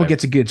 Kable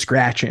gets a good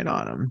scratch in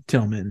on him.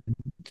 Tillman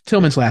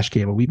slash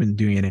Kable. We've been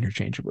doing it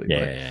interchangeably.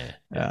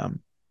 Yeah.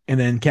 And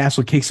then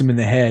Castle kicks him in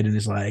the head and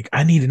is like,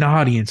 I need an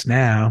audience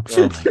now.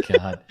 Oh my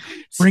God.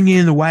 Bring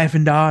in the wife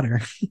and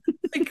daughter.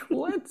 Like,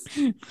 what?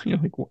 You're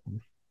like,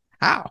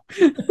 how?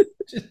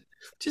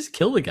 just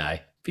kill the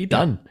guy. Be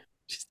done.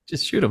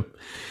 Just shoot him.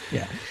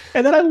 Yeah.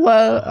 And then I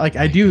love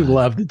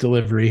the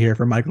delivery here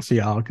from Michael C.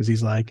 Hall, because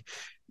he's like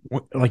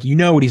what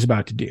he's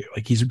about to do.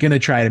 Like, he's going to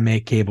try to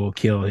make Kable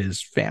kill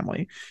his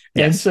family.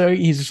 Yes. And so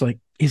he's just like,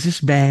 is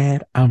this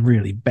bad? I'm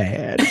really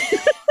bad.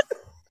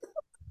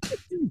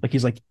 Like,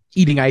 he's like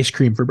eating ice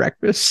cream for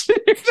breakfast.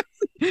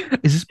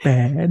 Is this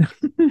bad?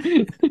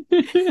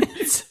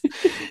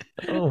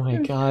 Oh my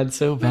God,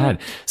 so bad.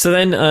 So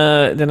then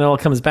it all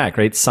comes back,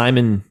 right?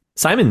 Simon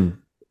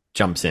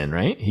jumps in,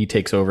 right? He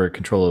takes over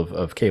control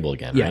of Kable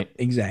again, right?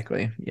 Yeah,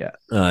 exactly. Yeah.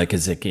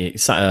 Because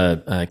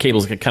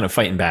Cable's kind of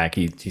fighting back.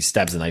 He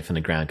stabs the knife in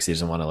the ground because he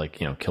doesn't want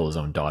to kill his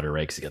own daughter,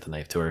 right? Because he got the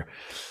knife to her.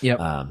 Yep.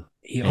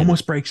 He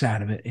almost breaks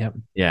out of it. Yep.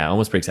 Yeah,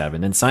 almost breaks out of it.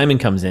 And then Simon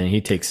comes in.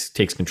 He takes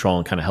control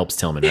and kind of helps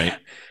Tillman, right?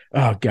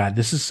 Oh God,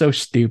 this is so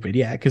stupid.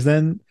 Yeah, because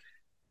then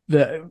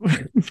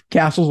the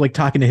Castle's like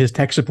talking to his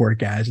tech support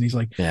guys, and he's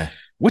like, "Yeah,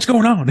 what's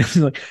going on?" And he's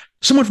like,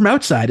 "Someone from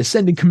outside is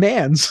sending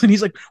commands," and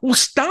he's like, "Well,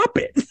 stop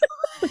it!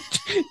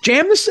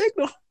 Jam the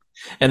signal."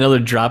 Another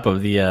drop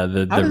of the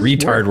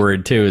retard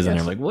word too, isn't there?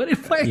 I'm like, what?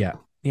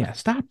 Yeah,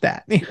 stop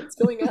that. What's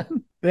going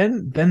on?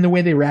 Then the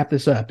way they wrap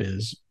this up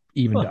is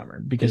even dumber,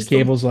 because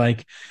Cable's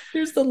like,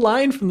 "Here's the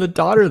line from the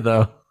daughter,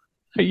 though.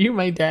 Are you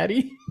my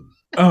daddy?"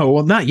 Oh,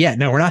 well, not yet.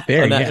 No, we're not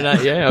there yet.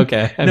 Not yet?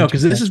 Okay. No,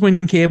 because this is when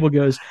Kable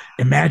goes,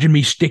 imagine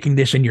me sticking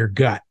this in your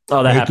gut.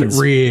 Oh, that happens.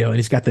 It real. And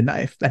he's got the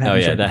knife. That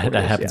happens.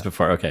 That happens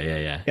before.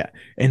 Okay, yeah. Yeah.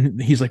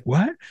 And he's like,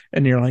 what?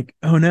 And you're like,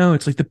 oh, no,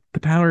 it's like the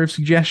power of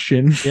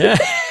suggestion. Yeah.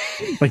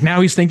 Like,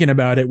 now he's thinking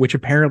about it, which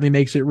apparently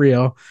makes it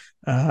real.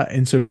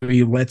 And so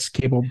he lets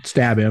Kable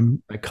stab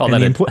him. I call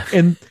that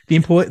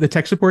the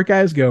tech support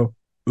guys go,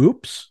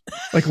 oops.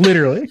 Like,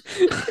 literally.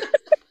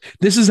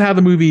 This is how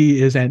the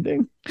movie is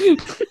ending.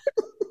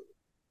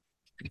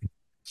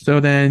 So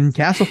then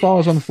Castle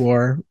falls on the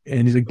floor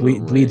and he's like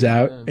bleeds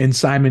out, and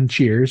Simon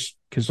cheers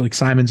because like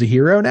Simon's a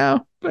hero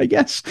now, I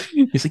guess.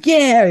 He's like,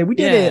 yeah, we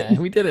did it.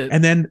 We did it.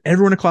 And then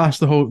everyone across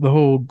the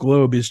whole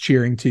globe is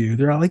cheering too.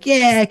 They're all like,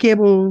 yeah,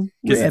 Kable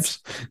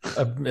rips.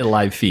 A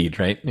live feed,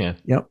 right? Yeah.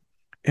 Yep.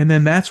 And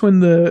then that's when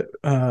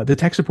the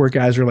tech support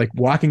guys are like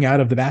walking out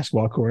of the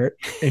basketball court,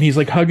 and he's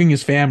like hugging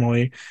his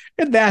family.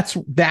 And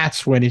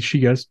that's when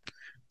she goes,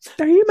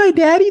 "Are you my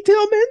daddy,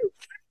 Tillman?"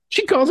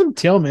 She calls him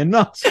Tillman.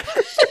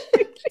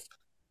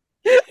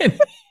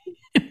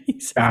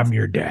 I'm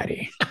your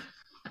daddy.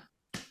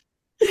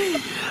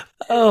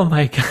 Oh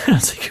my God. I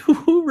was like,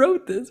 who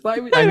wrote this? Why?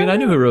 I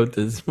knew who wrote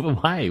this.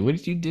 Why? What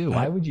did you do?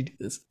 Why would you do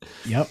this?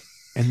 Yep.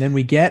 And then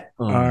we get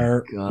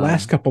our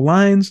last couple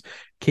lines.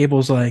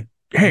 Cable's like,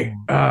 hey,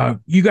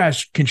 you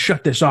guys can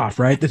shut this off,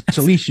 right? That's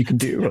the least you can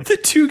do. Like, the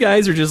two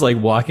guys are just like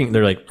walking.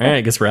 They're like, all right,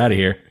 I guess we're out of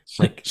here.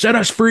 Like, set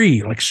us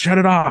free. Like, shut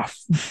it off.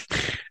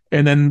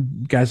 And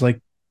then guy's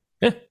like,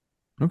 yeah,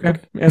 okay.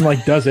 And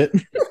like does it.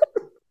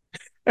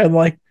 And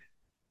like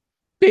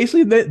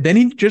basically then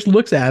he just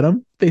looks at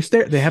him. They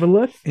have a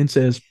look and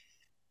says,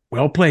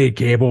 well played,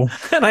 Kable.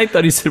 And I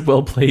thought he said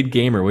well played,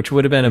 gamer, which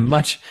would have been a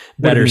much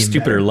better,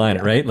 stupider line,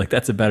 right? Like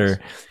that's a better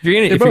if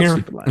you're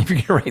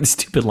gonna write a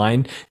stupid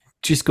line,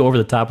 just go over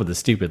the top with the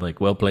stupid,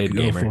 like well played,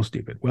 gamer. Full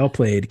stupid. Well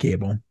played,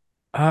 Kable.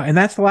 And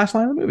that's the last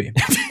line of the movie.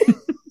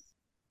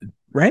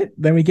 Right?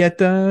 Then we get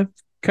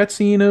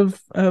cutscene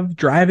of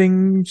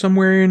driving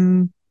somewhere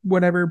in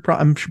whatever,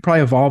 I'm sure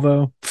probably a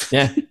Volvo.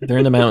 Yeah, they're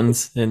in the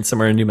mountains and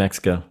somewhere in New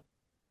Mexico.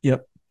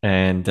 Yep.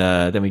 And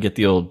then we get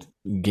the old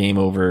game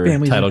over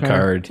title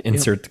card,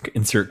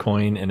 insert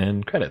coin, and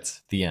then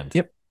credits. The end.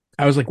 Yep.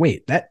 I was like,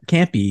 wait, that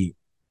can't be.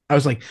 I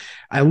was like,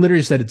 I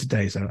literally said it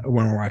today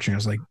when we're watching. I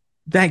was like,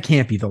 that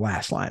can't be the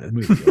last line of the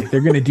movie. Like,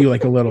 they're gonna do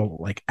like a little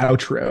like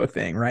outro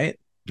thing, right?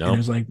 No. And it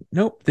was like,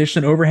 nope. There's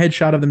an overhead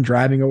shot of them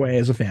driving away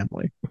as a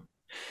family.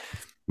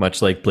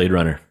 Much like Blade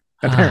Runner.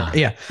 Apparently,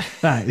 yeah.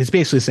 It's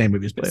basically the same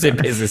movie as Blade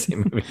Runner. It's the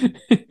same movie.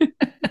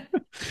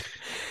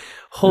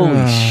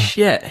 Holy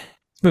shit. This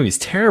movie's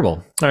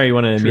terrible. All right, you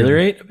want to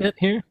ameliorate a bit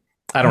here?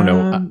 I don't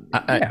know.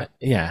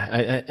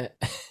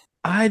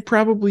 I'd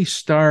probably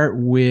start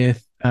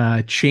with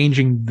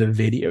changing the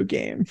video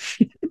game.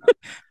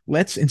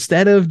 Let's,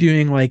 instead of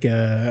doing like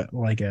a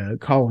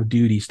Call of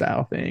Duty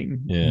style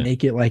thing,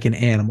 make it like an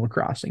Animal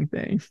Crossing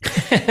thing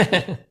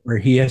where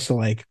he has to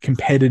like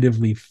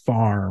competitively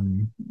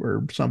farm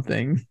or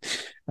something,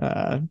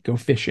 go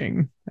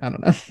fishing. I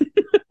don't know.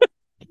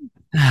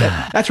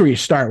 That's where you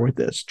start with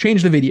this.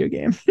 Change the video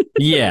game.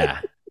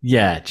 Yeah.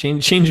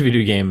 Change the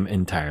video game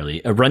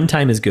entirely. A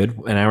runtime is good.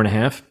 An hour and a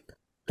half.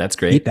 That's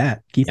great. Keep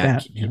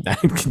that.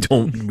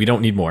 We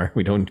don't need more.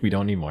 We don't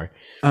need more.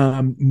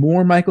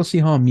 More Michael C.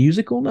 Hall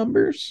musical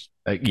numbers.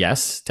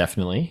 Yes,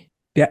 definitely.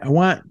 Yeah, I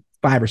want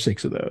 5 or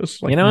 6 of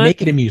those. Like, you know what?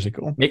 Make it a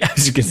musical. I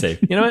was just gonna say,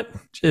 you know what?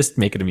 Just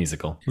make it a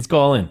musical. Let's go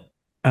all in.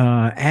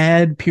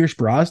 Add Pierce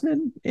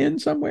Brosnan in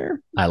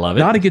somewhere. I love it.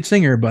 Not a good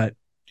singer, but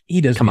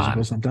he does Come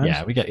musicals on.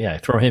 sometimes. Yeah,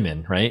 throw him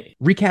in, right?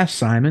 Recast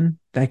Simon.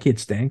 That kid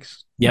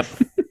stinks. Yep.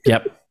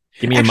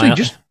 Give me Actually, a mile.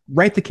 just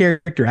write the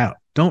character out.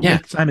 Don't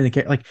make Simon the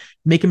character. Like,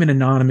 make him an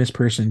anonymous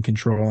person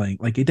controlling.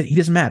 Like, he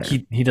doesn't matter.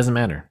 He doesn't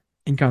matter.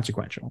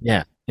 Inconsequential.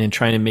 Yeah, and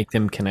trying to make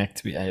them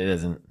connect. It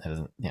doesn't.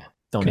 Yeah,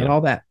 don't cut need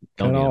all that.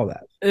 Don't cut need all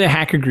that. The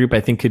hacker group, I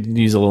think, could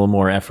use a little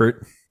more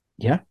effort.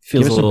 Yeah,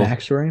 feels give us a little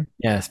backstory.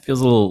 Yeah, it feels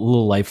a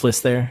little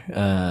lifeless there,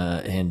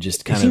 and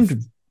just kind of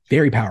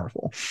very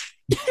powerful.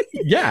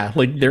 Yeah,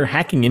 like they're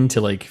hacking into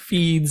like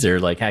feeds or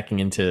like hacking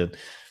into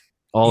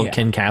all of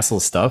Ken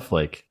Castle's stuff.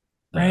 Like,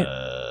 right?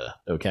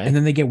 Okay, and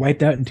then they get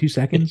wiped out in 2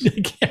 seconds.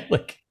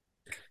 Like,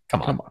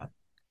 come on.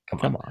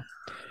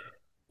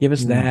 Give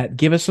us that.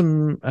 Give us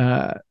some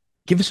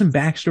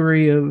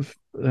backstory of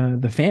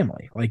the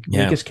family. Like,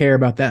 make us care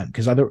about them,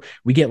 because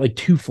we get like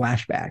 2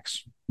 flashbacks.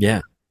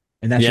 Yeah,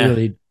 and that's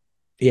really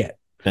it.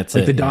 That's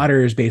like it. The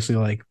daughter is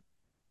basically like,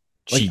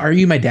 are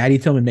you my daddy?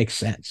 Tell me, makes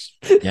sense.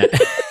 Yeah.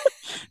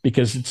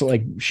 Because it's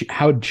like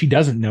she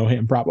doesn't know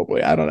him,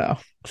 probably. I don't know.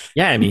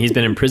 Yeah, I mean, he's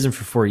been in prison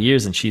for 4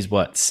 years, and she's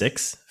what,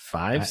 6,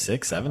 5,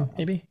 6, 7,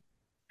 maybe.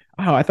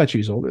 Oh, I thought she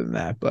was older than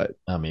that, but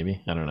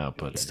maybe, I don't know,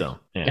 but still,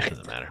 yeah, it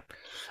doesn't matter.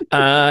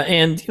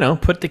 And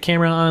put the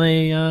camera on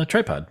a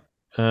tripod.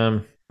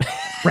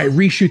 Right,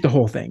 reshoot the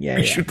whole thing. Yeah,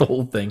 reshoot the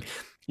whole thing.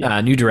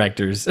 New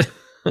directors.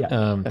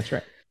 Yeah, that's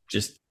right.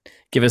 Just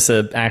give us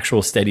an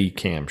actual steady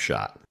cam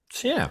shot.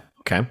 So yeah,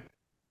 okay.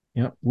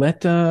 Yeah,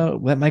 let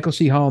Michael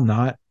C. Hall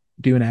not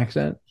do an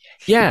accent.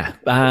 Yeah,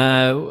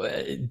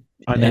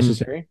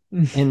 unnecessary.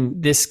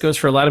 And this goes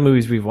for a lot of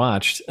movies we've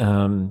watched.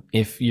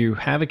 If you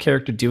have a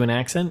character do an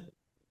accent,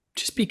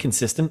 just be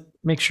consistent.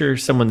 Make sure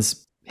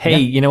someone's, hey,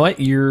 you know what?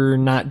 You're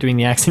not doing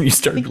the accent you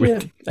started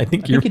with. I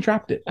think you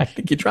dropped it. I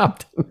think you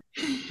dropped it.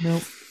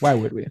 Nope. Why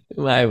would we?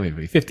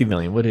 50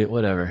 million.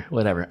 Whatever.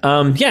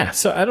 Yeah.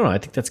 So I don't know. I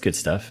think that's good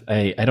stuff.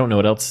 I don't know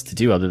what else to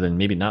do other than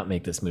maybe not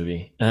make this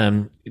movie.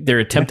 Their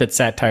attempt at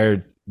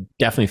satire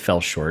definitely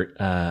fell short.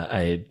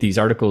 These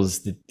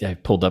articles that I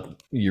pulled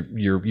up,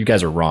 you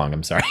guys are wrong.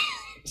 I'm sorry.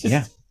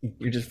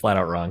 You're just flat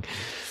out wrong.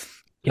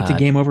 Get to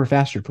game over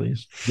faster,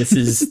 please. This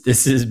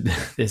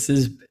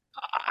is.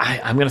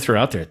 I'm going to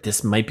throw out there.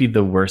 This might be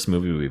the worst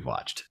movie we've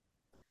watched.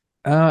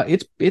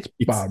 It's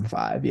bottom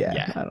 5.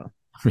 Yeah. I don't know.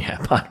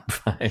 Yeah, bottom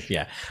 5.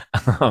 Yeah.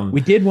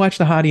 We did watch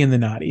The Hottie and the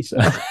Naughty, so.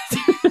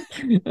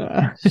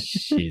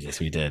 Jesus,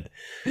 we did.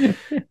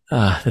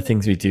 The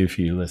things we do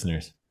for you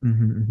listeners.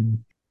 Mm-hmm.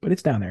 But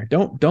it's down there.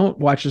 Don't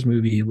watch this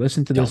movie.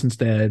 Listen to this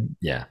instead.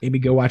 Yeah. Maybe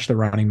go watch The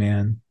Running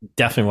Man.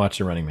 Definitely watch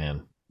The Running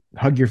Man.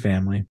 Hug your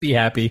family. Be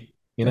happy.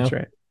 That's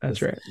right.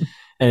 That's right.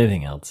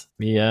 Anything else?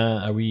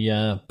 Are we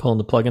pulling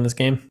the plug in this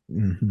game?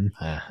 Mm-hmm.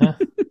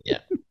 Yeah.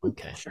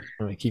 Okay.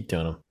 Let me keep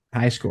doing them.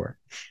 High score.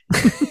 All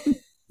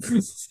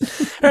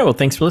right. Well,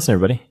 thanks for listening,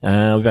 everybody.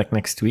 I'll be back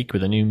next week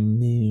with a new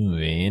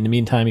movie. In the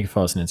meantime, you can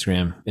follow us on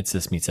Instagram. It's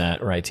This Meets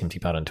That, or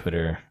ITMTPod on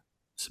Twitter.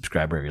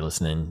 Subscribe wherever you're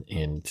listening.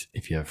 And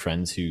if you have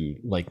friends who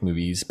like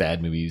movies,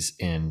 bad movies,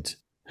 and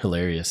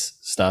hilarious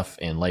stuff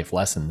and life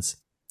lessons,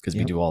 because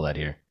we do all that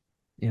here.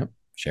 Yep.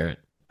 Share it.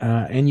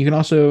 And you can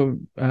also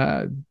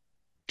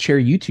share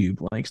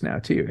YouTube links now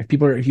too.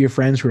 If you have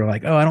friends who are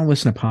like, oh, I don't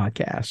listen to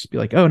podcasts, be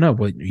like, oh no,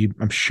 well,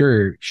 I'm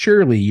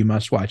surely you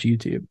must watch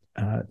YouTube.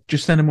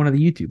 Just send them one of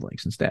the YouTube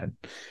links instead.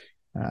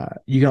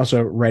 You can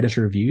also write us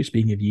a review.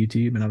 Speaking of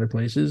YouTube and other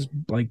places,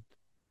 like,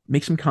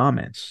 make some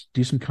comments,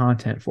 do some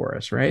content for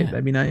us, right?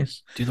 That'd be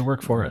nice. Do the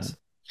work for us.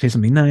 Say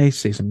something nice,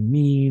 say something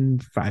mean.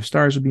 5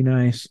 stars would be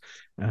nice.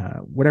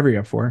 Whatever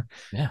you're up for.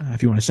 Yeah.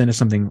 If you want to send us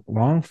something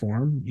long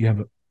form, you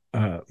have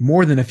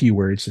more than a few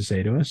words to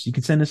say to us, you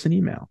can send us an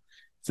email.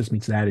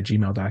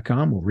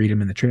 thismeetsthat@gmail.com. We'll read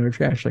them in the trailer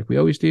trash like we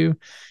always do.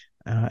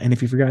 And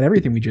if you forgot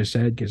everything we just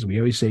said, because we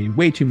always say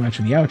way too much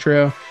in the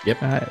outro,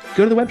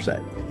 go to the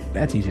website.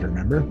 That's easy to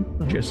remember.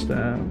 Just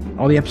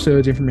all the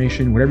episodes,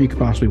 information, whatever you could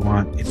possibly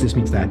want. It's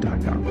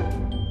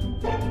thismeetsthat.com.